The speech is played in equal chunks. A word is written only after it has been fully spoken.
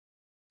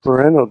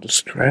Parental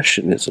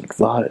discretion is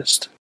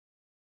advised.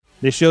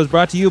 This show is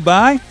brought to you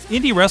by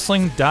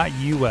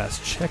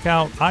IndieWrestling.us. Check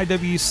out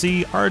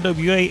IWC,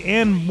 RWA,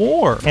 and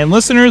more. And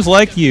listeners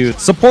like you,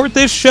 support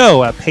this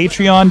show at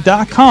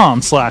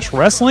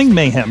Patreon.com/Wrestling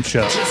Mayhem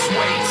Show. Just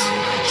wait,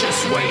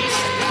 just wait,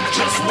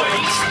 just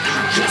wait,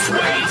 just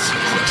wait,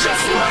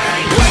 just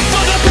wait. Wait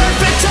for the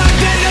perfect time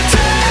then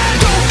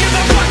attack. Don't give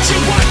up what you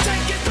want,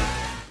 take it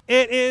back.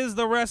 It is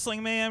the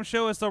Wrestling Mayhem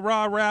Show. It's the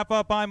Raw Wrap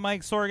Up. I'm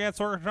Mike Sorg at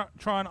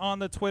Sorgatron on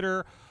the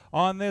Twitter.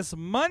 On this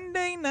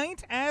Monday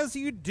night, as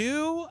you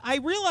do, I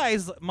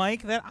realize,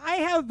 Mike, that I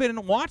have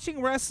been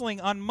watching wrestling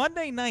on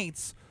Monday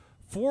nights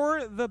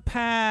for the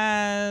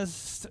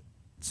past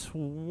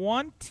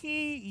 20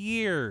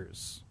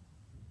 years.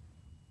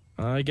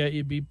 I got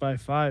you beat by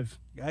 5.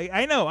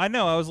 I know.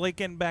 I was like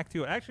getting back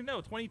to it. Actually, no,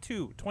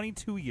 22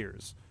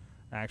 years,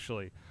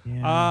 actually.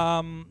 Yeah.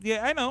 I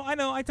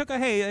know. I took a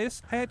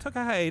hiatus. I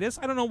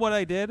don't know what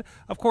I did.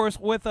 Of course,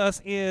 with us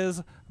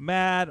is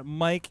Mad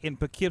Mike in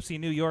Poughkeepsie,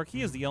 New York.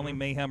 He is the only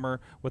Mayhemmer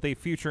with a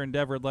future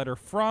endeavor letter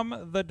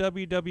from the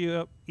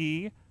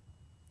WWE,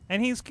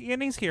 and he's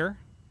here.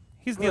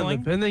 He's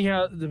dealing. Depending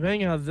how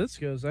this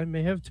goes, I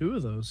may have 2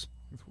 of those.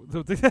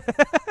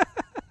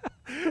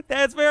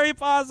 That's very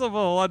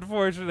possible,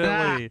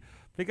 unfortunately,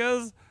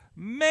 because.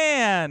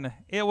 Man,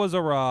 it was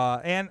a Raw,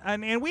 and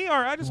we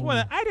are. I just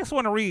want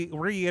to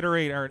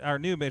reiterate our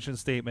new mission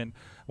statement,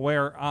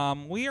 where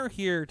we are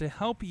here to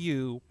help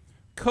you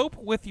cope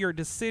with your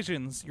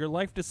decisions, your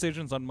life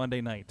decisions on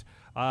Monday night.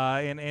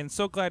 And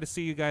so glad to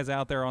see you guys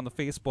out there on the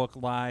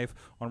Facebook Live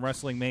on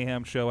Wrestling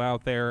Mayhem Show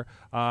out there.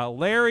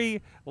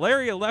 Larry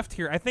left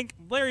here. I think,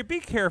 Larry, be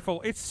careful.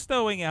 It's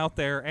snowing out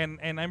there,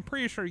 and I'm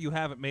pretty sure you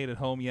haven't made it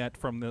home yet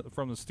from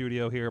the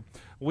studio here.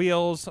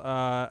 Wheels,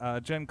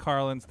 Jen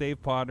Carlins,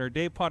 Dave Potter.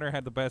 Dave Potter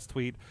had the best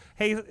tweet.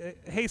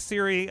 Hey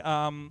Siri,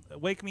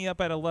 wake me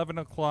up at 11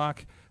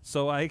 o'clock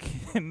so I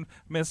can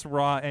miss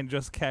Raw and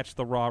just catch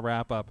the Raw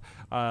wrap up.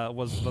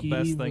 Was the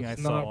best thing I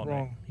saw all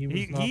night.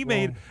 He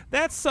made.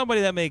 That's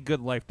somebody that made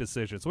good life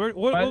decisions. By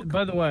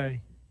the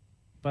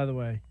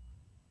way,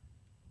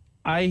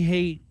 I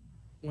hate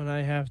when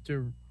I have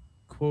to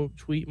quote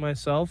tweet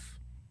myself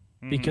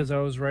because I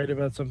was right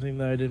about something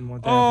that I didn't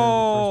want to happen in the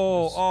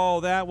first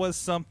place. That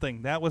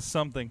was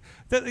something.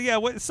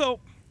 So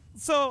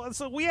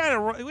we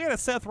had a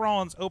Seth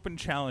Rollins Open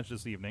challenge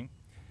this evening.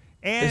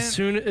 And as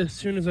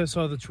soon as I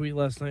saw the tweet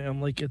last night,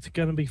 I'm like, it's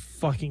gonna be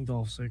fucking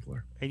Dolph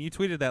Ziggler. And you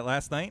tweeted that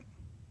last night?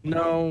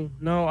 No,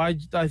 I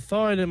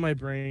thought it in my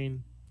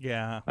brain.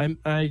 Yeah.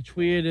 I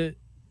tweeted it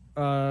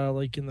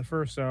like in the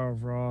first hour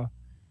of Raw,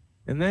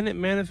 and then it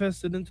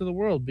manifested into the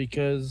world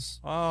because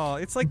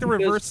it's like the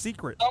reverse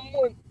secret.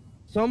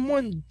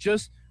 Someone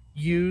just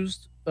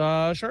used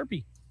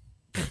Sharpie.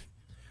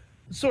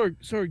 Sorg,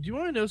 do you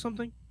want to know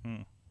something?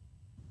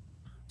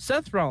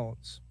 Seth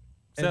Rollins.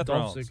 And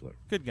Dolph Ziggler.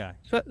 Good guy.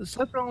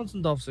 Seth Rollins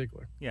and Dolph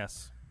Ziggler.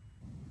 Yes.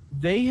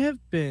 They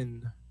have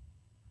been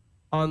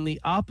on the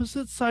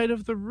opposite side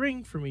of the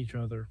ring from each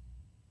other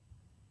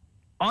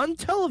on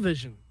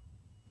television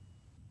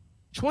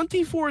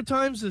 24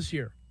 times this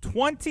year.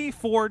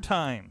 24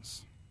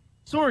 times.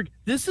 Sorg,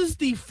 this is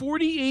the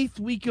 48th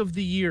week of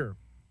the year.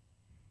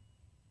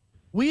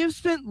 We have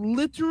spent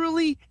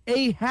literally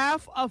a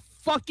half a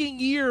fucking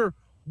year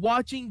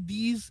watching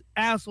these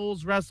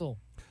assholes wrestle.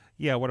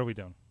 Yeah, what are we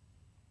doing?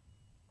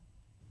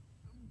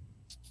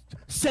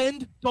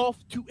 Send Dolph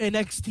to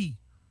NXT.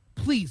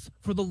 Please,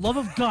 for the love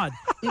of God.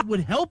 It would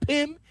help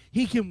him.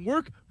 He can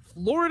work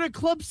Florida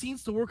club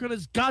scenes to work on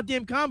his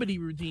goddamn comedy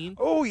routine.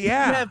 Oh,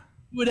 yeah.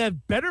 He would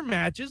have better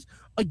matches.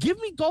 Give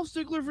me Dolph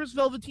Ziggler versus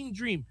Velveteen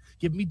Dream.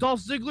 Give me Dolph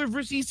Ziggler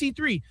versus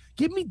EC3.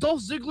 Give me Dolph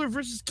Ziggler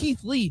versus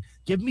Keith Lee.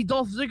 Give me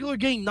Dolph Ziggler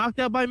getting knocked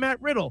out by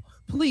Matt Riddle.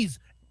 Please,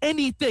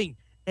 anything.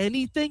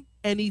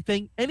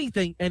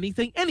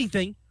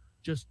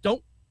 Just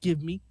don't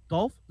give me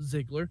Dolph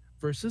Ziggler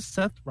versus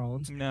Seth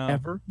Rollins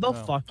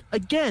fuck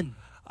again.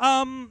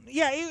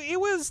 It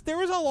was. There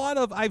was a lot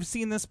of. I've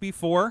seen this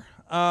before.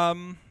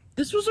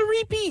 This was a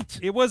repeat.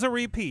 It was a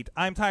repeat.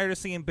 I'm tired of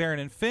seeing Baron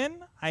and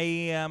Finn. I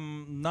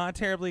am not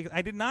terribly.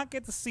 I did not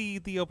get to see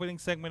the opening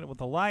segment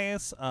with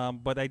Elias,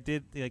 but I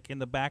did in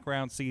the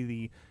background see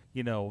the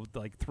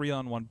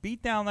 3-on-1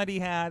 beatdown that he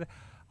had.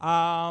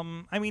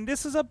 I mean,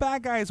 this is a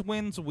bad guys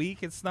wins week.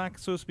 It's not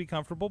supposed to be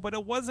comfortable, but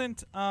it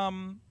wasn't.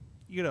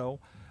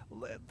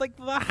 Like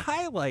the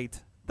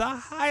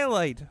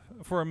highlight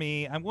for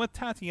me. I'm with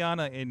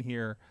Tatiana in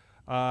here.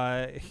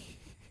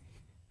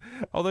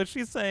 Although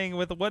she's saying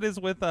with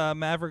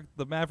Maverick,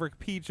 the Maverick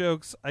P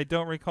jokes, I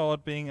don't recall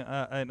it being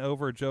an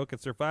over joke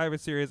at Survivor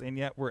Series, and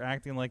yet we're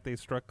acting like they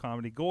struck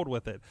comedy gold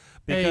with it.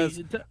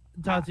 Because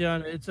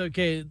Tatiana, it's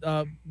okay.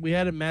 We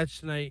had a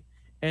match tonight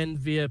end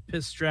via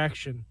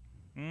pistraction.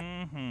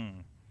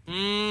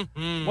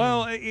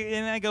 Well,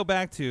 and I go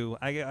back to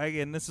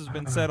and this has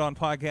been said on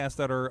podcasts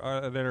that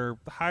are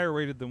higher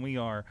rated than we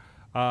are,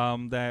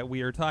 that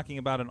we are talking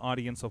about an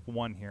audience of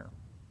one here,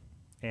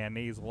 and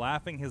he's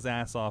laughing his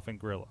ass off in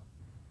Gorilla.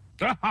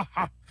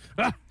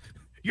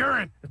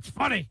 Urine, it's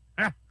funny.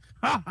 I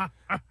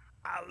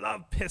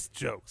love piss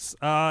jokes.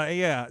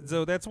 Yeah,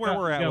 so that's where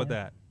we're at with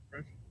that.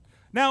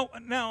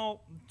 Now,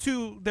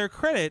 to their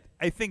credit,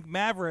 I think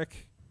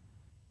Maverick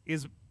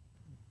is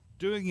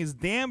doing his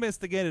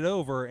damnedest to get it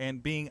over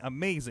and being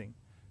amazing.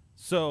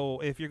 So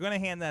if you're going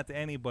to hand that to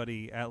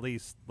anybody, at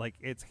least like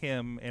it's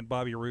him and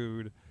Bobby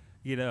Roode,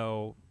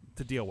 to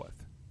deal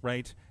with,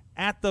 right?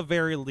 At the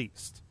very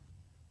least.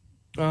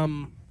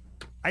 I'm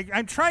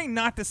trying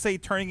not to say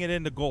turning it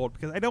into gold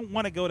because I don't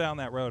want to go down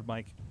that road,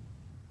 Mike.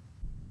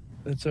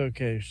 It's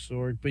okay,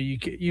 Sorg, but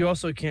you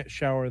also can't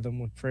shower them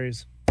with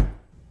praise.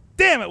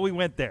 Damn it, we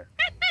went there.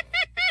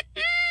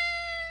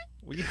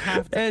 We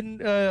have to.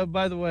 And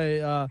by the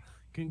way,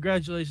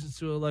 congratulations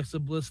to Alexa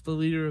Bliss, the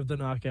leader of the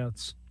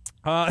Knockouts.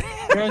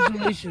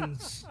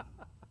 Congratulations.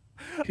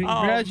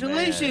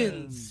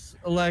 Congratulations,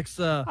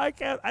 Alexa. I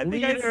think I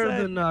leader of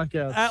said the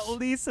Knockouts. at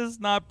least it's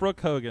not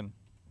Brooke Hogan.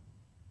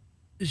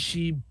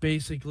 She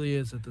basically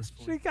is at this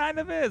point. She kind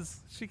of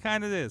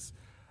is.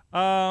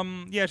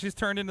 Yeah, she's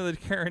turned into the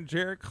Karen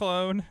Jarrett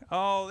clone.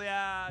 Oh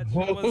yeah.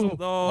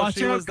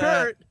 Watch out,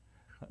 Kurt.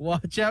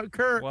 Watch out,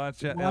 Kurt.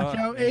 Watch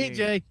out, AJ.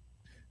 Hey.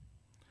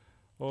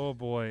 Oh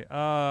boy.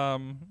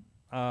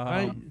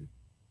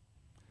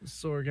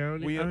 Sorg, I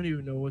don't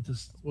even know what to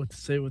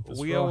say with this.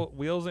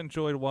 Wheels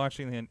enjoyed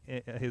watching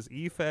his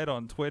E-Fed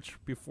on Twitch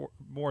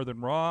more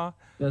than Raw.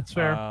 That's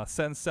fair.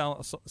 Send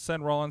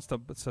Rollins to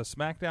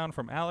SmackDown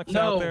from Alex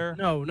out there.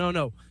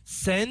 No.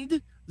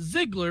 Send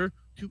Ziggler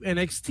to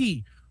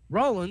NXT.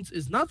 Rollins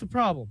is not the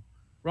problem.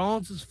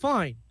 Rollins is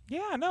fine.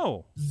 Yeah,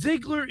 no.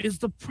 Ziggler is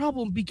the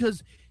problem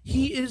because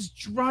he is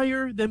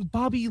drier than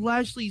Bobby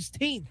Lashley's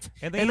taint.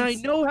 And I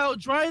know how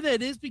dry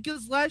that is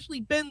because Lashley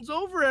bends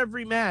over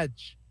every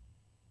match.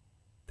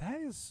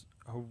 That is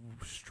a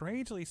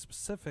strangely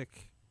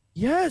specific.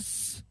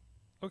 Yes.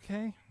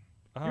 Okay.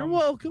 You're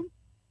welcome.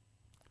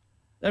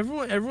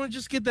 Everyone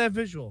just get that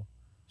visual.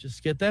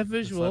 Just get that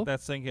visual. Just let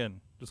that sink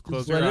in. Just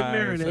close your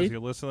eyes as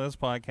you listen to this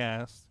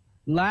podcast.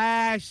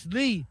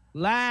 Lashley.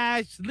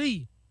 Live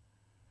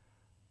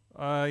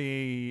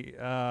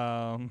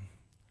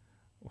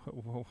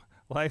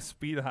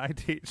speed high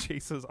date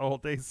chases all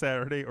day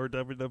Saturday or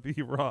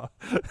WWE Raw.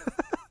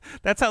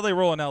 That's how they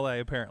roll in LA,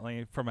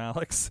 apparently, from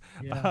Alex.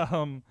 Yeah.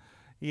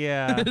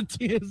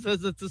 Tia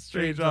says it's a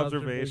strange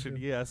observation.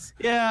 Yes.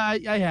 Yeah,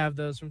 I have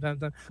those from time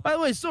to time. By the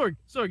way, Sorg,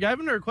 I have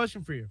another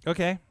question for you.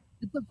 Okay.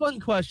 It's a fun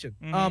question.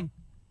 Mm-hmm.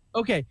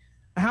 Okay.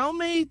 How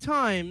many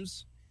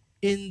times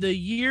in the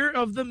year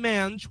of the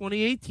man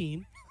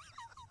 2018?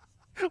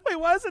 Wait,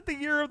 why is it the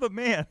year of the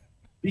man?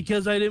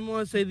 Because I didn't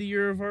want to say the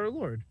year of our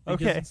Lord.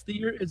 Because okay. It's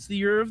the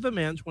year of the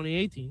man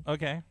 2018.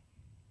 Okay.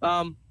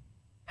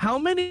 How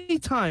many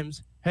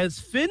times has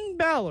Finn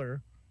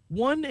Balor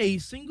won a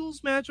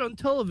singles match on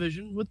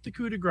television with the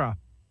coup de grace?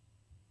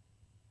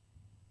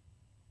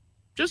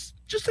 Just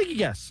take a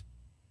guess.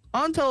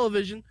 On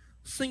television,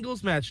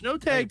 singles match. No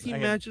tag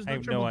team matches,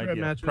 no triple threat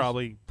matches.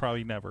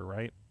 Probably never,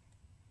 right?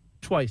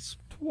 Twice.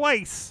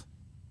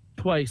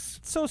 It's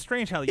so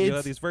strange how you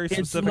have these very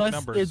specific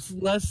numbers. It's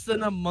less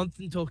than a month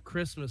until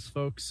Christmas,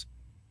 folks.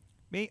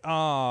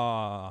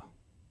 Yeah.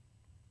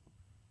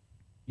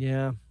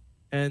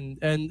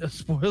 And a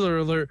spoiler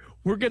alert,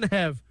 we're going to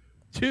have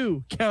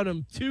two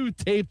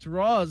taped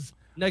Raws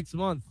next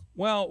month.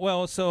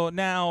 Well, so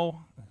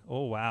now,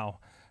 oh wow.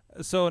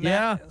 So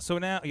now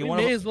we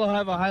may as well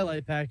have a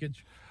highlight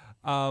package.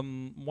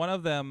 One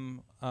of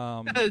them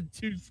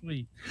too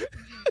sweet.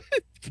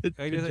 Good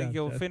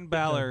job, Finn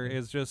Balor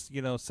is just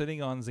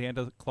sitting on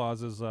Santa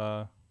Claus's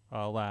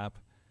lap,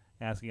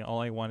 asking,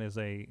 "All I want is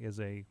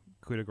a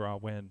coup de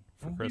grace win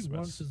for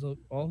Christmas.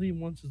 All he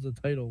wants is a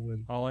title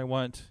win. All I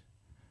want."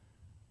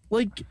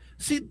 Like,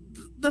 see,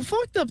 the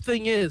fucked up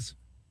thing is,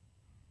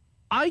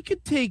 I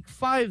could take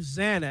 5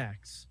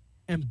 Xanax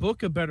and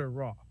book a better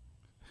Raw.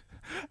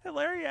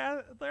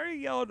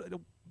 Larry yelled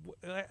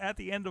at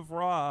the end of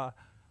Raw,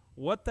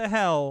 "What the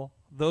hell?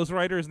 Those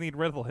writers need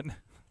Ritalin."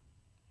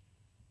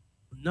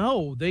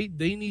 No, they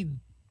need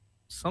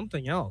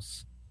something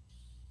else.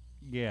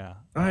 Yeah.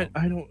 I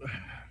don't.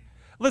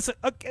 Listen,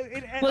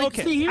 okay.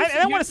 See,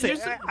 I want to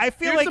say, I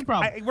feel like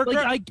I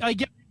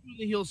get we're doing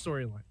the heel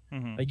storyline.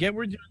 Mm-hmm. I get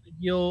we're doing the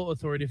heel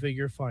authority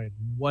figure. Fine,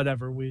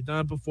 whatever. We've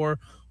done it before.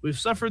 We've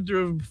suffered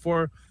through it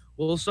before.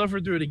 We'll suffer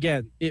through it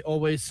again. It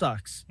always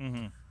sucks.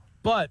 Mm-hmm.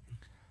 But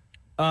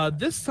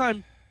this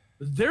time,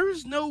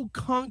 there's no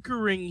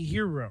conquering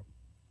hero.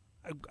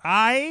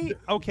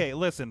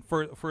 Listen.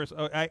 First,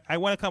 I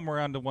want to come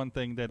around to one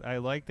thing that I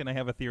liked and I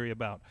have a theory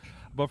about.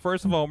 But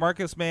first of all,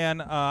 Marcus Mann,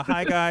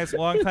 hi guys,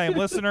 long-time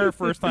listener,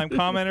 first-time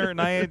commenter.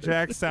 Nia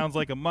Jax sounds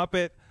like a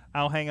Muppet.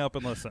 I'll hang up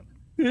and listen.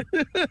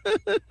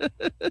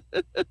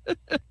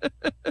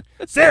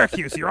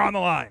 Syracuse, you're on the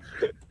line.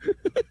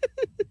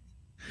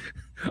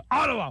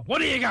 Ottawa, what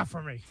do you got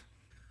for me?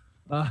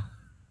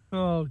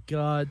 Oh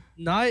God,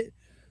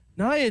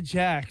 Nia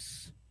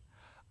Jax.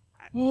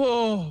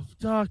 Oh,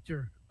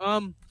 doctor.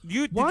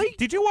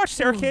 Did you watch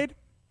Starrcade?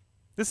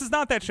 This is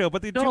not that show,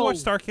 but did you watch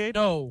Starrcade?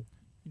 No.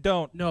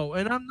 Don't. No,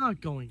 and I'm not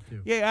going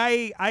to. Yeah,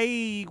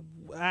 I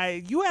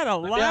you had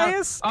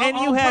Elias and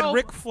you had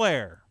Ric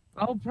Flair.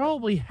 I'll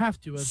probably have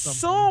to at some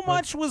So point.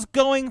 much was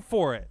going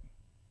for it.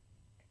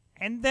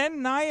 And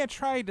then Nia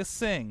tried to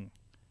sing.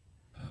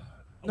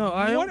 No,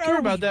 I What don't care are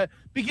about we- that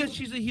because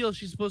she's a heel.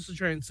 She's supposed to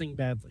try and sing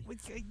badly.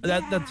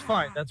 That's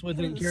fine. That's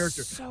within It was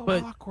character. so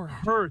but awkward.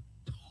 her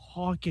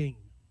talking,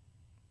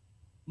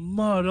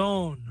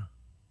 Madon,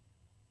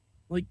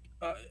 like,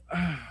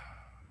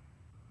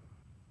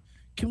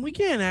 can we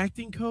get an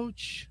acting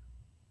coach?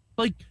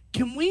 Like,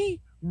 can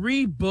we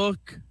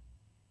rebook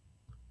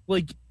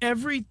like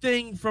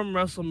everything from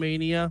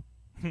WrestleMania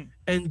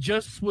and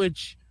just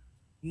switch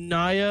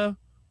Nia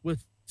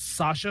with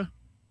Sasha?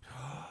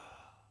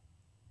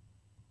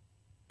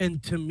 And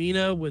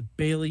Tamina with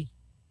Bailey.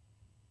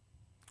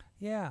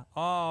 Yeah.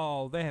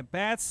 Oh, they had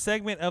bad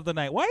segment of the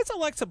night. Why does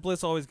Alexa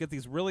Bliss always get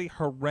these really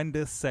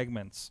horrendous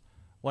segments,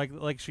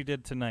 like she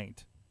did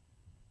tonight?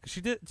 'Cause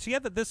she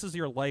had the "This Is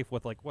Your Life"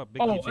 with like what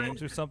Mickey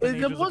James or something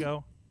ages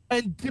ago.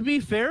 And to be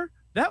fair,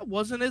 that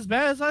wasn't as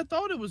bad as I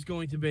thought it was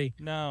going to be.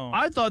 No.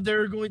 I thought there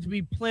were going to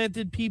be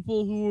planted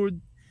people who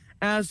would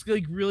ask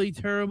like really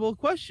terrible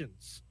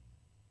questions.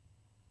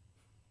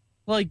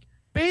 Like,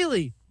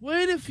 Bailey, what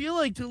did it feel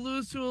like to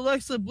lose to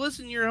Alexa Bliss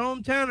in your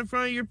hometown in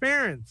front of your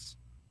parents?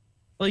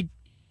 Like,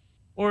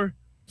 or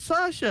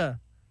Sasha,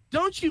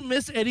 don't you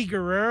miss Eddie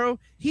Guerrero?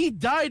 He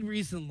died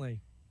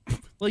recently.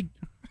 Like,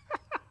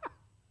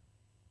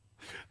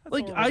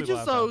 I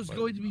just thought it was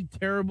going to be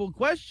terrible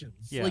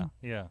questions. Yeah. Like,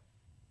 yeah.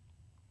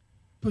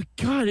 but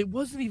God, it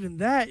wasn't even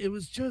that. It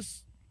was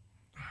just.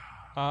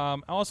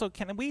 Also,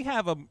 can we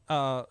have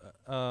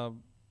a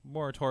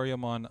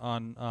moratorium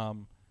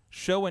on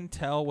show and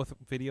tell with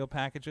video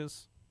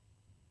packages?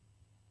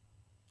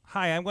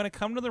 Hi, I'm going to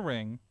come to the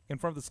ring in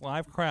front of this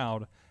live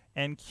crowd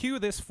and cue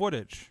this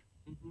footage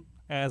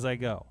as I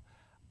go.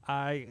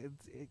 I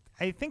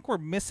think we're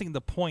missing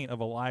the point of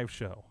a live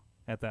show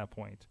at that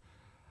point.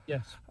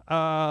 Yes.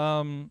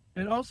 Um,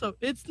 And also,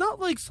 it's not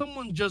like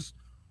someone just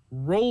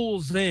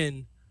rolls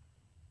in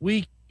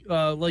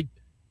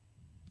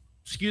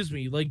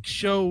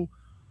show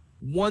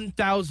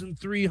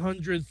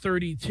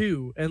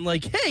 1332 and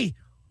like, hey,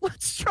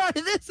 let's try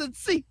this and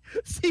see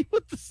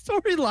what the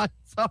storylines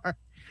are.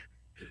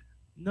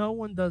 No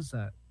one does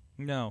that.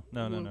 no.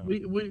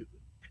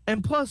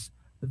 And plus,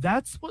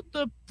 that's what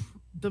the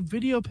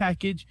video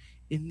package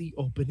in the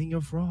opening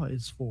of Raw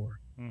is for.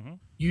 Mm-hmm.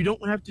 You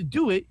don't have to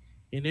do it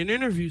in an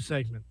interview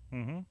segment.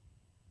 Mm-hmm.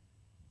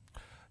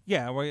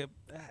 Yeah.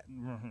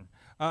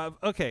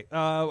 Okay.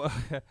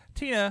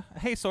 Tina,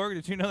 hey Sorg,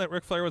 did you know that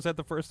Ric Flair was at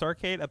the first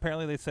arcade?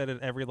 Apparently, they said it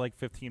every like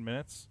 15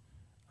 minutes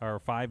or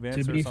 5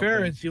 minutes. To or be something.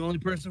 fair, it's the only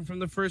person from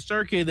the first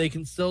arcade they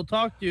can still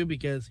talk to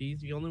because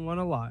he's the only one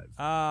alive.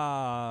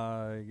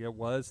 It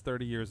was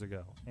 30 years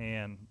ago,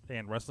 and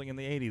wrestling in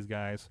the 80s,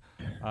 guys.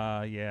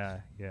 Yeah.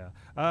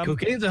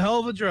 Cocaine's a hell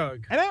of a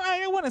drug. And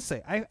I want to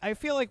say, I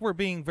feel like we're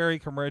being very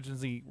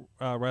curmudgeonly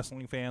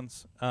wrestling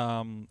fans,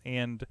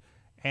 and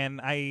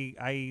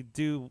I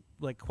do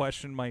like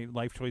question my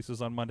life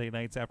choices on Monday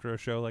nights after a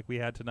show like we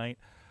had tonight.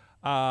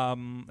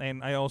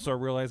 And I also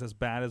realize, as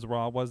bad as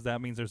Raw was,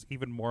 that means there's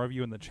even more of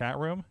you in the chat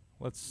room.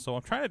 So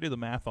I'm trying to do the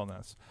math on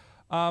this.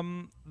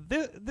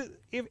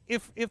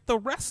 If the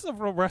rest of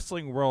the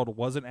wrestling world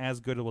wasn't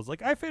as good as it was,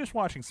 like I finished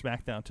watching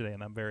SmackDown today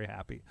and I'm very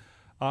happy.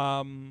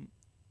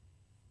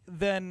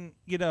 Then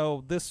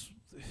this,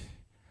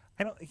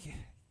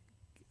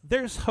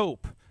 there's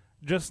hope,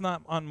 just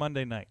not on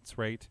Monday nights,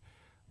 right?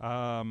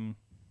 I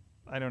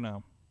don't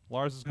know.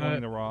 Lars is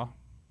going to Raw.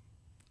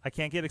 I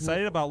can't get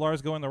excited about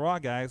Lars going to Raw,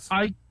 guys.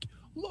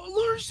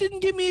 Lars didn't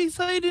get me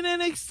excited in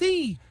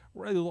NXT.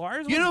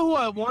 Lars, You know who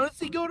I want to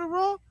see go to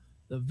Raw?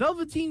 The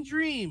Velveteen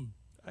Dream.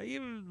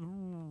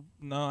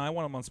 No, I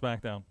want him on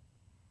SmackDown.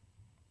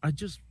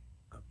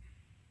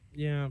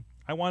 Yeah.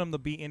 I want him to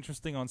be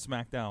interesting on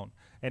SmackDown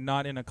and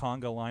not in a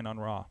conga line on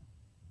Raw.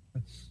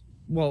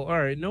 Well,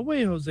 all right. No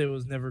way Jose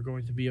was never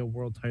going to be a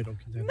world title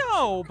contender.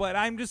 No, but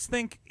I'm just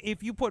think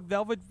if you put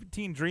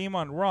Velveteen Dream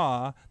on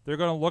Raw, they're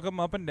going to look him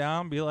up and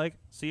down and be like,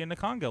 see you in the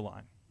conga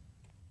line.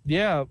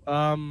 Yeah.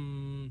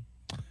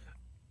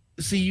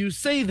 See, you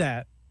say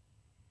that,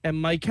 and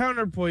my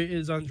counterpoint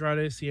is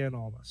Andrade Cien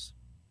Almas.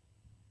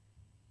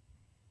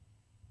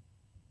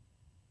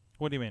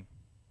 What do you mean?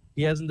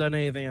 He hasn't done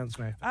anything on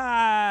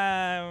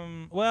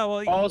SmackDown.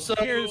 Well, Also,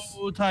 here's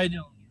Ty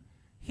Dillinger.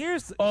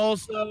 Here's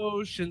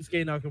Also,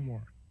 Shinsuke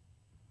Nakamura.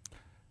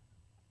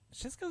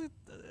 just because.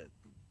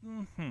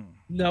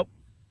 Nope.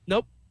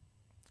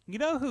 You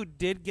know who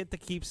did get to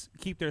keep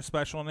their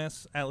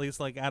specialness at least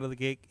like out of the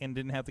gate and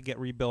didn't have to get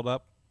rebuilt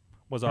up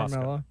was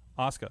Asuka.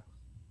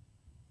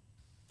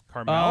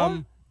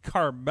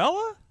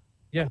 Carmella?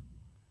 Yeah.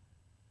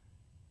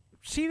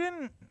 She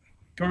didn't.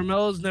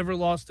 Carmella's never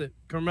lost it.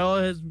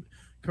 Carmella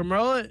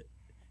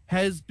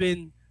has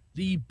been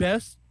the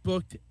best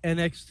booked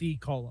NXT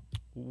call-up.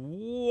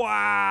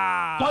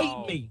 Wow. Fight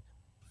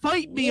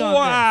me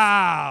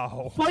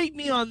on this. Fight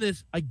me on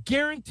this. I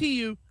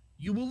guarantee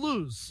you will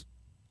lose.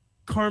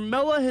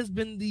 Carmella has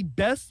been the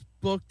best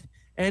booked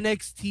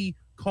NXT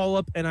call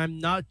up, and I'm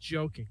not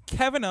joking.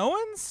 Kevin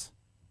Owens?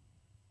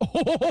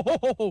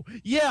 Oh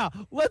yeah,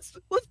 let's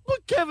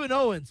book Kevin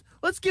Owens.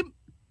 Let's give.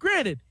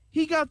 Granted,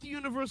 he got the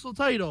Universal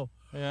title,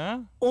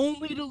 Yeah.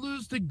 only to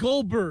lose to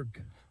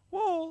Goldberg.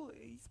 Well,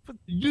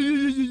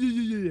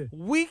 Yeah.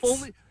 weeks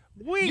Only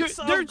weeks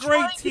they're of great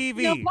trying to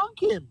TV. CM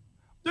Punk him.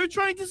 They're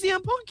trying to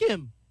CM Punk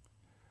him,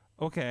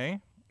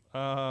 Okay.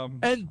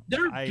 and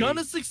they're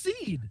gonna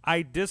succeed.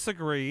 I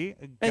disagree.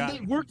 And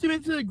they worked him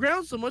into the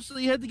ground so much that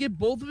he had to get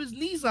both of his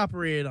knees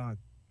operated on.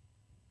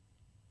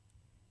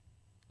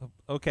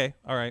 Okay.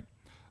 All right.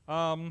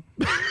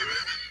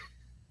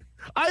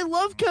 I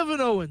love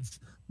Kevin Owens.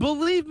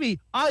 Believe me,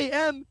 I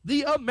am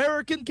the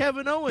American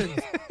Kevin Owens.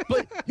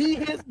 But he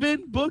has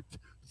been booked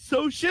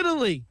so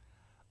shittily.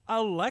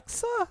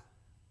 Alexa?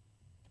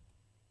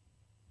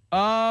 You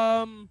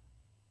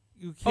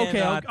Okay,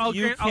 cannot, I'll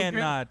you grant- I'll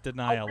cannot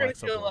deny I'll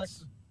grant Alexa you Bliss.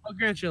 Alexa. I'll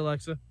grant you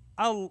Alexa.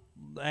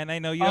 And I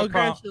know you I'll have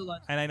grant you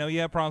Alexa. and I know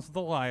you have problems with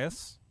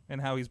Elias and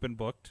how he's been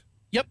booked.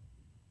 Yep.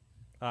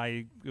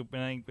 I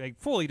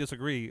fully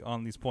disagree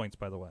on these points,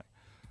 by the way.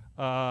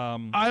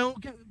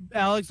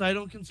 Alex, I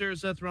don't consider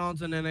Seth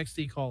Rollins an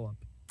NXT call-up.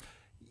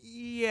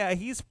 Yeah,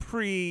 he's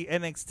pre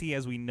NXT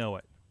as we know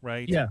it,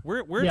 right? Yeah.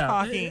 We're Yeah.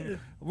 talking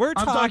I'm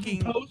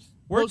talking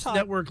post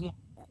network.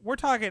 We're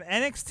talking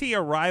NXT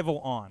arrival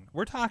on.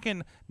 We're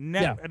talking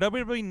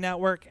WWE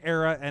Network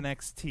era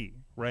NXT,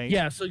 right?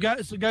 Yeah, so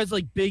guys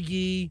like Big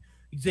E,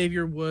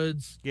 Xavier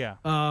Woods, Yeah.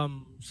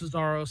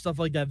 Cesaro, stuff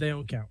like that, they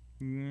don't count.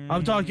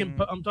 I'm talking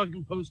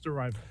post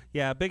arrival.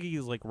 Yeah, Big E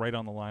is like right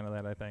on the line of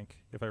that, I think,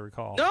 if I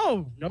recall.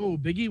 No,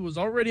 Big E was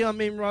already on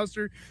main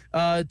roster,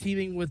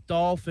 teaming with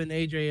Dolph and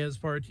AJ as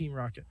part of Team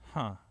Rocket.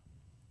 Huh.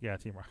 Yeah,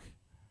 Team Rocket.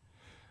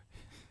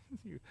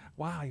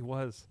 Wow, he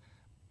was.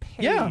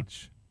 Paige. Yeah.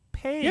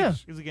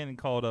 Paige is getting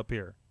called up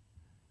here.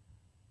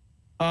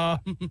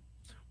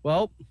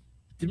 Well,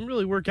 didn't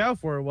really work out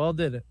for her, well,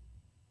 did it?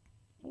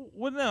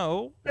 Well,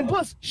 no. And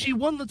plus, she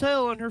won the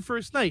title on her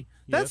first night.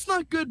 That's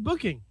not good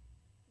booking.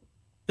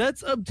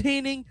 That's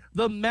obtaining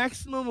the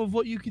maximum of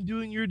what you can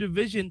do in your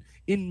division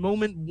in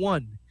moment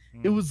one.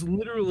 It was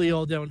literally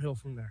all downhill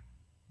from there.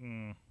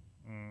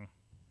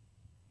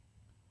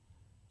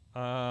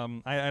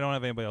 I don't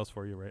have anybody else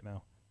for you right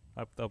now.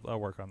 I'll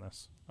work on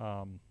this.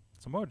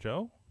 Samoa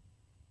Joe?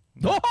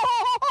 Samoa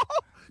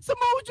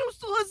Joe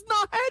still has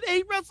not had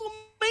a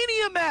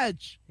WrestleMania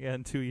match. Yeah,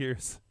 in 2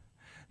 years.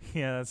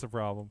 Yeah, that's a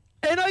problem.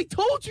 And I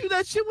told you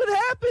that shit would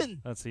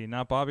happen. Let's see,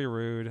 not Bobby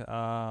Roode.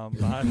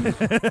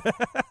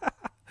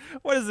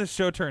 What has this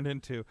show turned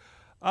into?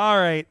 All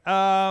right.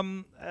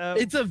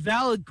 It's a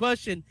valid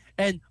question.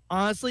 And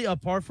honestly,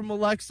 apart from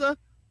Alexa,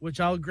 which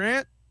I'll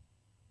grant,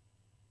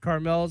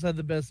 Carmella's had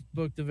the best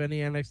booked of any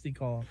NXT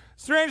call-up.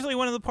 Strangely,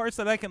 one of the parts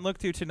that I can look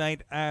to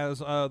tonight as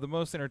the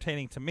most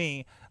entertaining to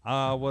me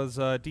was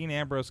Dean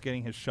Ambrose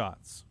getting his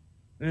shots.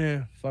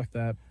 Fuck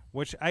that.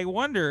 Which I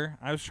wonder,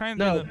 I was trying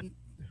to do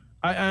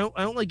I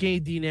don't like any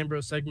Dean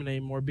Ambrose segment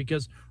anymore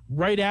because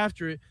right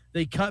after it,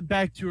 they cut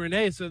back to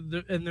Renee,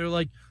 and they're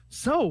like,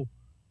 so,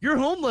 your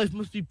home life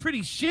must be pretty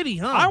shitty,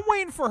 huh? I'm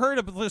waiting for her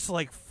to just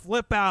like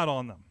flip out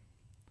on them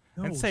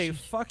and say, she-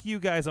 fuck you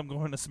guys, I'm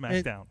going to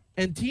SmackDown.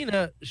 And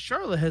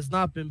Charlotte has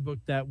not been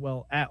booked that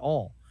well at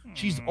all.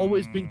 She's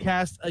always been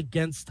cast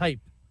against type.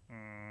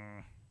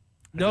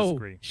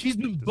 Disagree. She's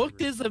been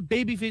booked as a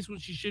babyface when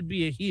she should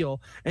be a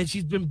heel, and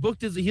she's been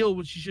booked as a heel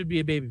when she should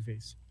be a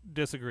babyface.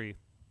 Disagree.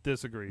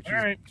 She's All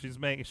right.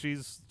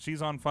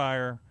 she's on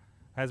fire.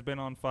 Has been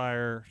on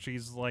fire.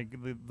 She's like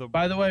the.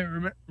 By the way,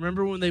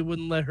 remember when they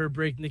wouldn't let her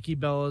break Nikki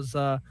Bella's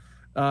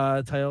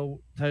title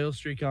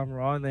streak on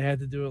Raw, and they had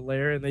to do it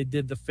later, and they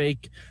did the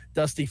fake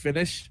Dusty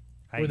finish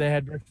where they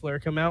had Ric Flair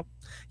come out?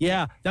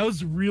 Yeah, that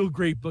was real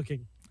great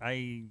booking.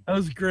 That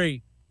was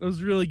great. That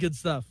was really good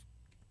stuff.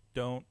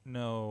 Don't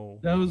know.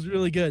 That was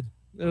really good.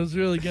 That was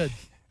really good.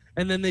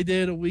 And then they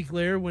did it a week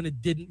later when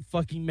it didn't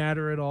fucking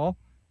matter at all.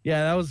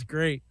 Yeah, that was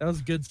great. That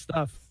was good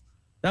stuff.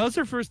 That was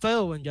her first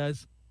title win,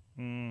 guys.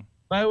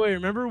 By the way,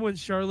 remember when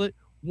Charlotte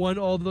won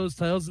all those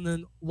titles and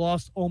then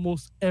lost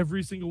almost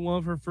every single one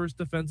of her first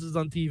defenses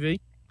on TV?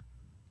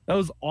 That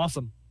was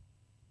awesome.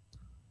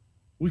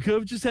 We could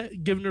have just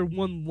given her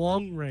one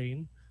long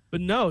reign,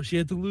 but no, she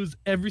had to lose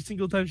every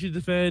single time she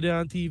defended it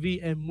on TV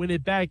and win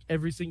it back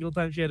every single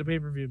time she had a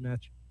pay-per-view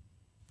match.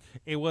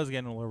 It was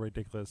getting a little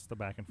ridiculous, the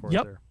back and forth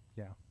Yep. there.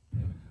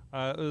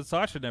 Yeah.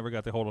 Sasha never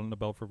got to hold on the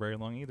belt for very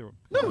long either.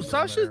 No,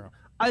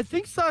 I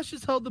think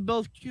Sasha's held the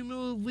belt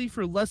cumulatively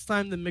for less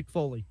time than Mick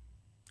Foley.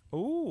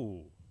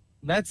 Ooh.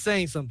 That's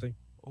saying something.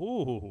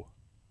 Ooh.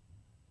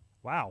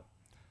 Wow.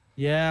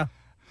 Yeah.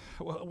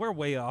 Well, we're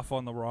way off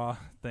on the Raw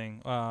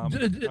thing.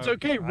 It's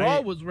okay.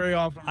 Raw was very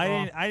off.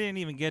 I didn't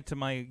even get to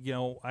my,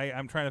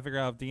 I'm trying to figure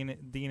out if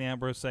Dean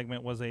Ambrose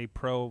segment was a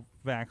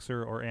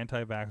pro-vaxxer or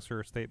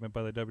anti-vaxxer statement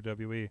by the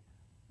WWE.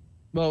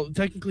 Well,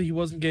 technically, he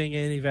wasn't getting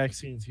any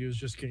vaccines. He was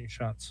just getting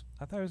shots.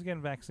 I thought he was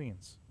getting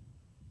vaccines.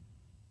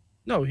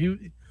 No,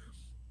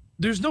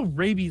 there's no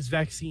rabies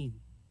vaccine.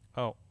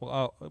 Oh,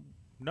 well,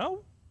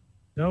 no?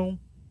 No.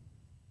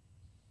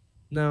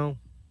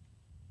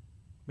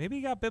 Maybe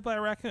he got bit by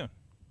a raccoon.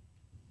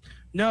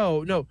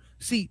 No.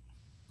 See,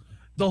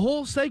 the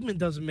whole segment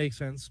doesn't make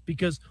sense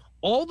because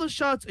all the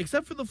shots,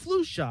 except for the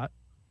flu shot,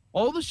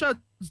 all the shots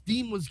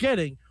Dean was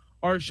getting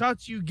are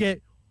shots you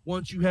get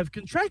once you have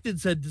contracted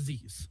said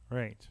disease.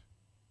 Right.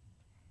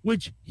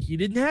 Which he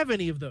didn't have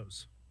any of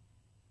those.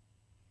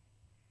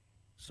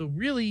 So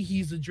really,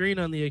 he's a drain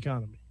on the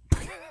economy.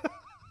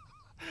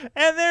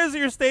 And there's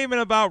your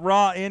statement about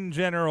Raw in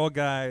general,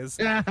 guys.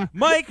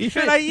 Mike,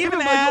 should I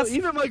even ask?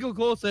 Even Michael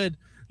Cole said,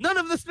 none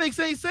of this makes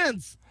any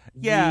sense.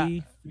 Yeah.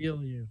 We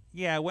feel you.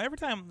 Yeah, well, every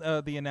time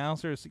the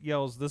announcer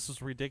yells, "This is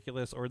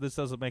ridiculous," or "This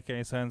doesn't make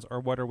any sense,"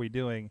 or "What are we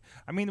doing?"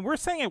 I mean, we're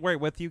saying it right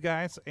with you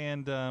guys,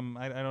 and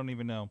I don't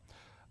even know.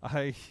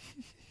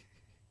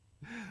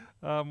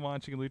 I'm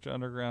watching Lucha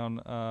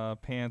Underground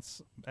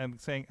pants. I'm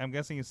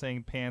guessing he's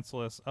saying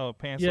pantsless. Oh,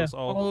 pantsless. Yeah,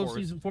 all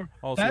season 4.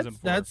 Season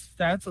 4.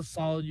 That's a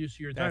solid use of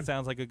your time. That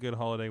sounds like a good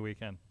holiday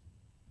weekend.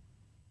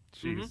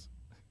 Jeez. Mm-hmm.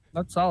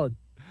 That's solid.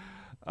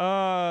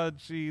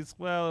 Jeez.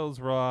 Well, it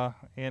was Raw,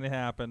 and it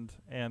happened,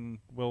 and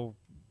we'll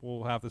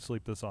have to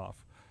sleep this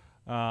off.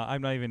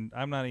 I'm not even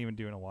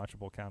doing a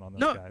watchable count on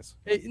this, guys.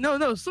 No,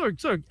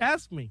 Sorg,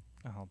 ask me.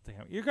 Oh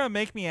damn! You're gonna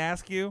make me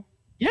ask you?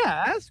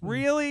 Yeah, ask me.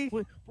 Really?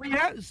 We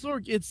have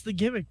Sorg. It's the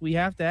gimmick. We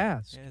have to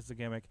ask. It's the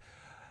gimmick.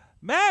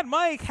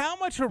 Mike, how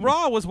much of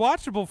Raw was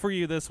watchable for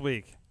you this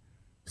week?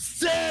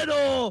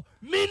 0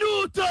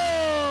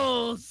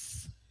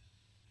 minutos.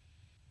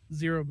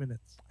 0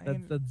 minutes.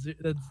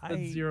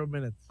 That's 0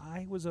 minutes.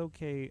 I was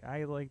okay.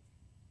 I like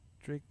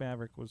Drake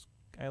Maverick. Like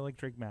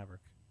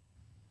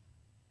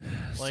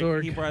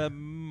Sorg. he brought a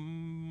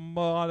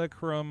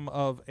modicum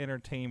of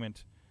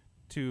entertainment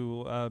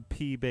to a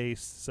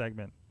P-based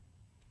segment.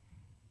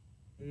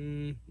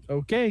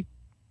 Okay.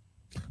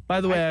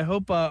 By the way, I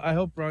hope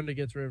Ronda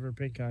gets rid of her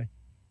pink eye.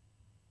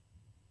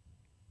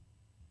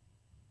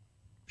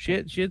 She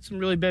had some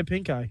really bad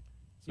pink eye.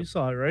 You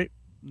saw it, right?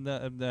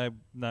 No,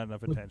 not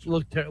enough attention.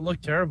 Look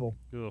terrible.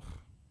 Ugh.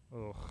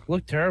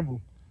 Look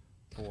terrible.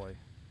 Boy.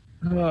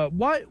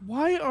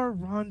 Why are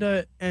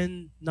Ronda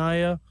and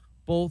Nia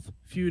both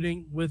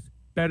feuding with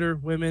better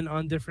women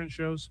on different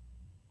shows?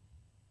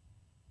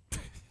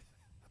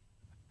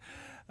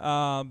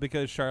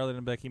 Because Charlotte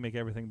and Becky make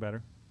everything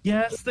better.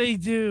 Yes, they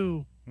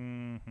do.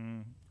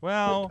 Mm-hmm.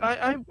 Well,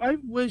 I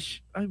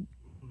wish.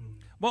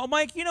 Well,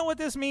 Mike, you know what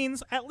this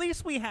means? At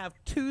least we have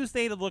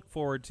Tuesday to look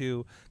forward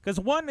to.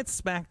 Because one,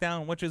 it's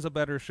SmackDown, which is a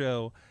better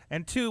show.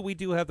 And two, we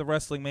do have the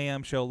Wrestling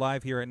Mayhem show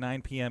live here at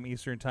 9 p.m.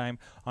 Eastern Time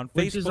on Facebook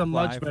Live. Which is a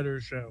much better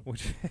show.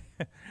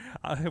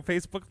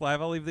 Facebook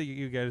Live, I'll leave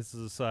you guys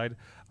aside.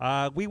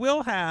 We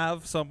will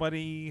have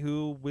somebody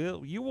who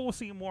you will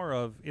see more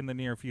of in the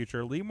near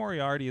future. Lee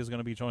Moriarty is going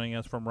to be joining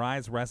us from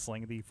Rise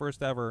Wrestling, the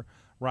first ever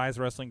Rise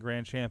Wrestling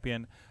Grand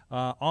Champion,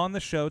 on the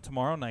show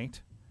tomorrow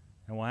night.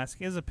 And we'll ask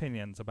his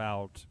opinions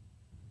about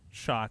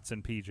shots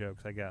and pee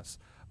jokes, I guess.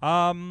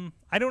 I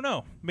don't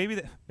know. Maybe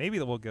that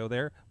we'll go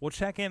there. We'll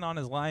check in on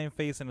his lion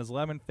face and his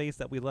lemon face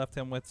that we left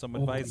him with some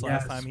advice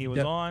last time he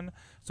was on.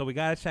 So we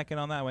got to check in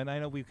on that one. I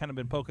know we've kind of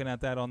been poking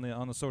at that on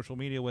the social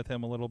media with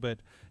him a little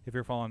bit. If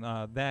you're following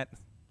that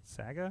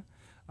saga,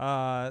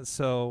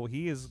 so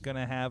he is going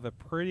to have a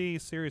pretty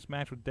serious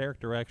match with Derek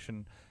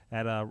Direction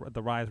at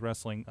the Rise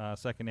Wrestling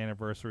second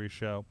anniversary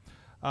show.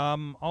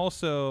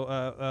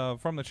 Also,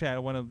 from the chat, I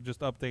want to just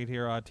update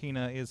here.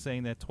 Tina is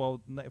saying that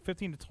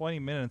 15 to 20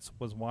 minutes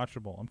was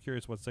watchable. I'm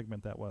curious what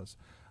segment that was.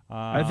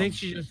 I think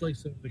she just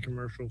likes some of the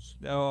commercials.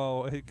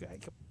 Oh,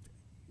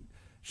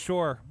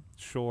 sure.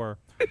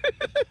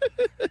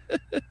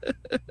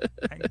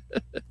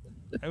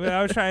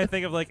 I was trying to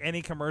think of like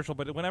any commercial,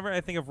 but whenever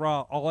I think of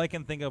Raw, all I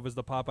can think of is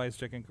the Popeyes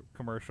chicken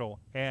commercial.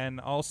 And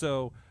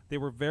also, they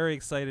were very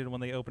excited when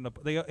they opened up.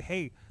 They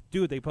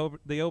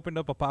opened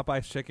up a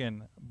Popeyes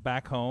chicken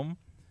back home,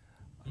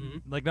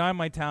 like not in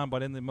my town,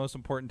 but in the most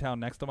important town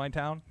next to my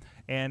town.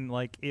 And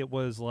like it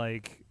was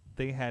like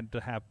they had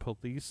to have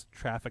police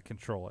traffic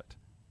control it.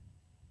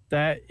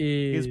 That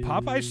is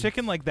Popeyes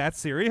chicken like that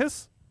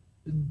serious?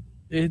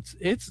 It's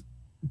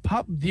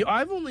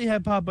I've only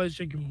had Popeyes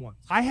chicken once.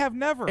 I have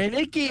never, and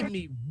it gave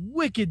me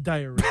wicked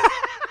diarrhea.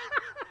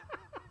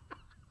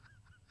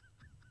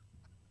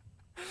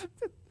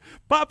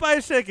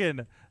 Popeyes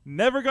chicken,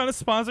 never gonna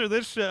sponsor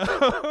this show.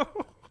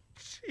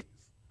 Jeez.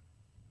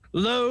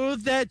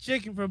 Load that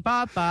chicken from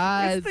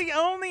Popeyes. It's the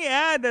only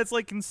ad that's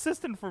like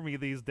consistent for me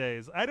these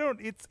days.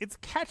 It's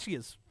catchy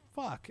as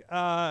fuck.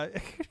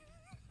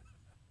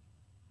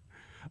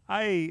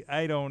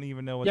 I don't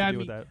even know what to do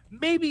with that.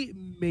 Maybe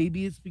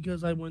it's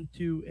because I went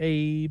to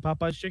a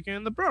Popeyes chicken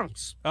in the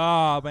Bronx.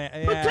 Oh man,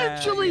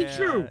 potentially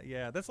true.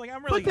 Yeah, that's like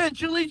I'm really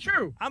potentially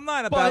true. I'm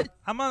not about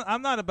I'm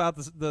not about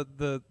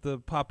the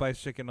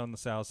Popeyes chicken on the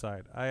South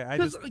Side.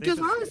 Because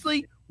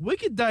honestly,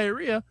 wicked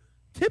diarrhea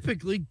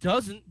typically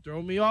doesn't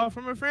throw me off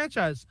from a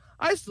franchise.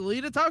 I still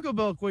eat a Taco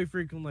Bell quite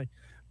frequently,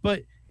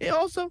 but it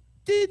also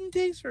didn't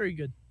taste very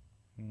good.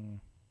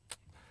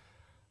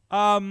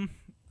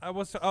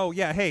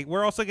 Hey,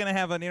 we're also going to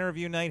have an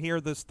interview night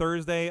here this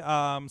Thursday,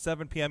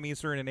 7 p.m.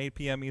 Eastern and 8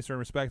 p.m. Eastern,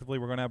 respectively.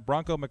 We're going to have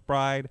Bronco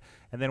McBride,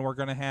 and then we're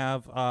going to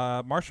have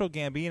Marshall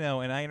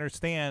Gambino, and I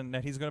understand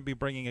that he's going to be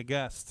bringing a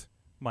guest,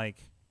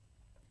 Mike.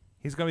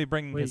 He's going to be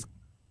bringing his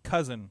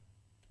cousin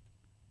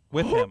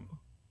with him.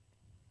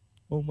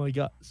 Oh, my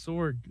God.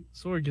 Sorg,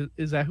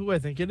 is that who I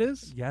think it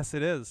is? Yes,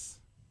 it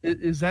is.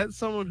 Is that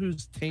someone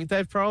whose taint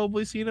I've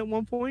probably seen at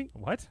one point?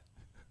 What?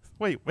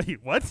 Wait,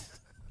 what?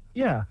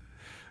 Yeah.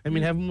 I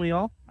mean, haven't we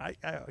all? I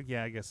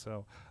guess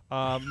so.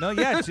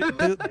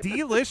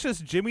 Delicious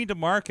Jimmy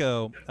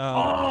DeMarco.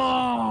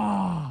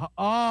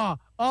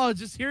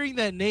 Just hearing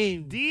that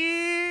name.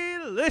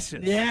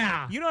 Delicious.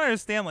 Yeah. You don't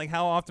understand like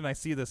how often I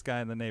see this guy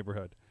in the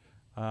neighborhood.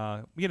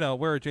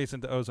 We're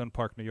adjacent to Ozone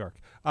Park, New York.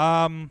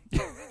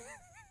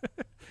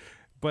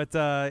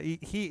 But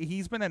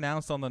he's been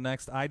announced on the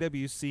next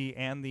IWC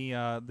and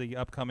the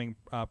upcoming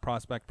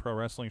Prospect Pro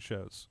Wrestling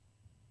shows.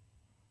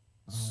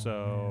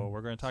 So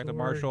we're going to talk to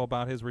Marshall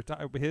about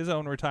his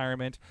own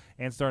retirement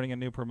and starting a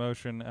new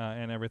promotion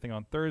and everything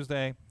on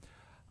Thursday.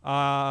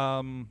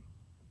 And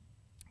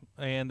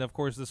of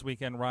course this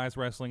weekend, Rise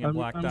Wrestling and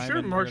Black Diamond. I'm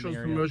sure Marshall's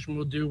promotion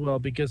will do well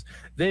because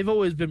they've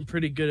always been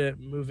pretty good at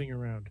moving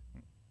around.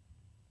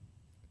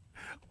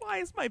 Why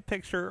is my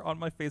picture on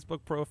my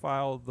Facebook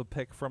profile the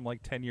pic from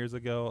like 10 years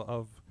ago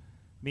of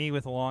me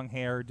with long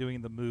hair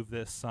doing the move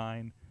this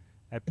sign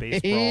at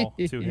baseball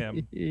to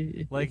him?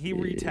 Like he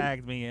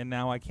retagged me and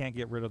now I can't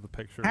get rid of the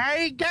picture.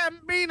 Hey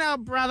Gambino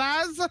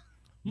brothers,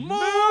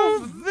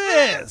 move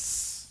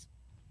this.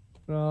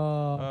 I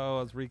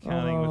was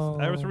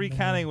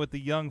recounting with the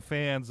young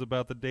fans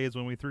about the days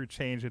when we threw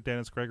change at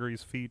Dennis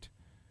Gregory's feet.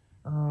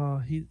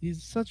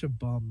 He's such a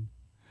bum.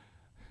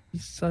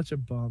 He's such a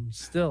bum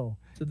still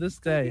to this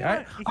day.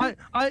 Yeah,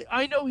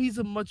 I know he's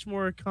a much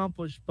more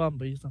accomplished bum,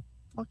 but he's a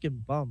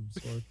fucking bum.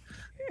 So.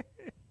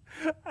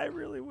 I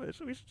really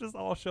wish we should just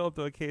all show up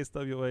to a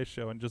KSWA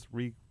show and just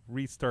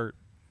restart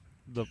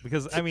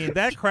because I mean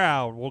that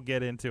crowd will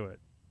get into it.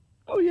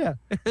 Oh yeah,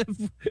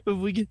 if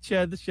we get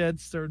Chad the Shed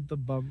start the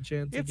bum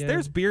chant again.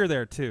 There's beer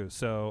there too,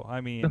 so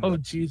I mean. Oh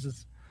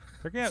Jesus.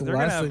 They're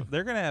gonna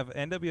have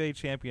NWA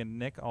champion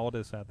Nick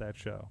Aldis at that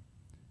show.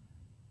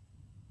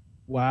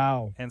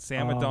 Wow. And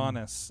Sam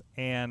Adonis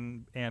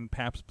and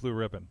Pabst Blue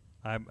Ribbon.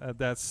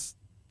 That's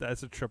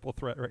a triple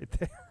threat right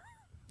there.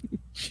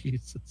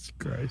 Jesus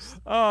Christ.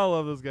 Oh, I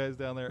love those guys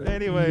down there.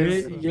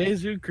 Anyways.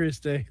 Jesu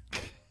Christe.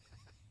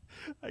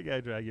 I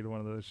gotta drag you to one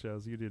of those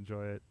shows. You'd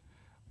enjoy it.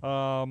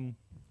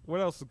 What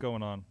else is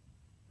going on?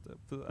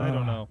 I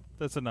don't know.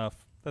 That's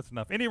enough.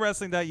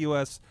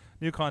 IndieWrestling.us,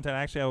 new content.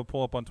 Actually, I will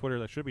pull up on Twitter.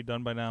 That should be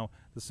done by now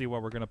to see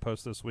what we're going to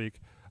post this week.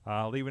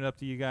 Leaving it up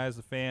to you guys,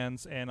 the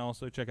fans, and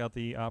also check out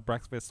the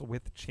Breakfast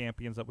with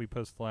Champions that we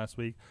posted last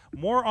week.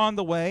 More on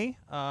the way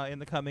in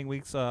the coming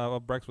weeks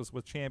of Breakfast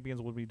with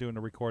Champions. We'll be doing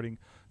a recording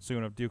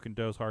soon of Duke and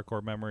Doe's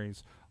Hardcore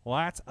Memories.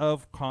 Lots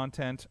of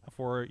content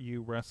for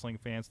you wrestling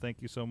fans.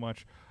 Thank you so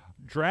much.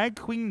 Drag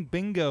Queen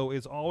Bingo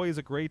is always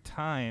a great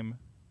time.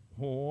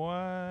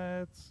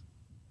 What?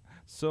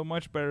 So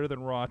much better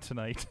than Raw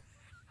tonight.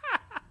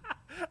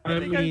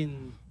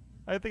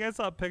 I think I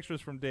saw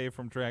pictures from Dave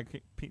from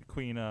Drag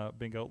Queen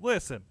Bingo.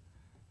 Listen,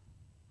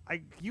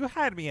 you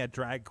had me at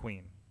Drag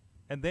Queen,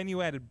 and then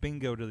you added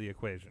Bingo to the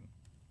equation.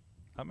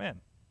 I'm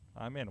in.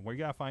 You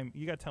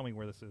gotta tell me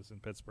where this is in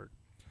Pittsburgh.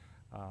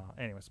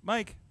 Anyways,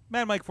 Mad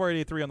Mike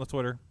 483 on the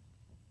Twitter.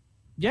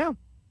 Yeah.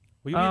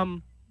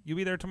 Will you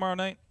be there tomorrow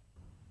night?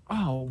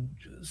 Oh,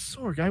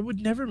 Sorg, I would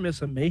never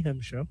miss a Mayhem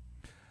show.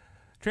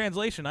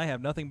 Translation, I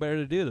have nothing better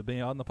to do than be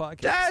on the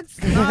podcast.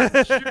 That's not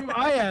true.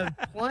 I have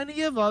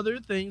plenty of other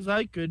things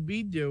I could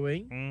be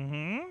doing.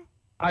 Mm-hmm.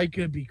 I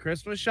could be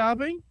Christmas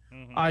shopping.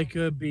 Mm-hmm. I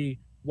could be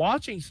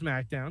watching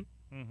SmackDown.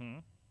 Mm-hmm.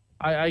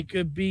 I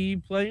could be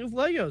playing with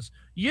Legos.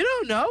 You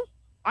don't know.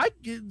 I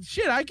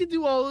could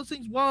do all those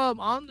things while I'm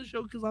on the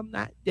show because I'm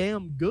that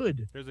damn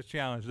good. There's a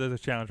challenge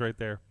right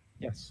there.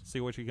 Yes. See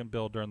what you can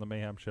build during the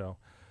Mayhem show.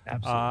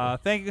 Absolutely.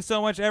 Thank you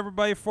so much,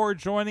 everybody, for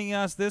joining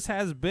us. This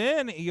has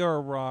been your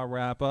Raw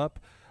Wrap Up.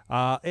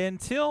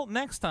 Until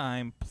next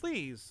time,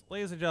 please,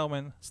 ladies and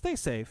gentlemen, stay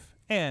safe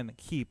and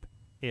keep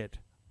it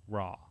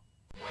raw.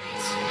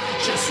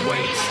 Just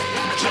wait,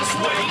 just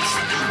wait,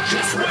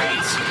 just wait,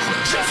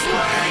 just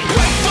wait.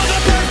 Wait for the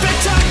perfect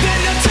time,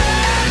 then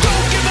attack.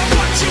 Don't give up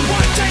what you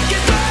want, take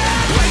it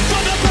back. Wait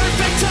for the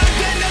perfect time,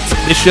 then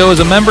attack. This show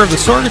is a member of the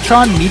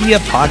Sorgatron Media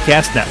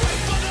Podcast Network.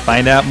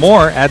 Find out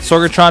more at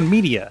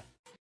sorgatronmedia.com.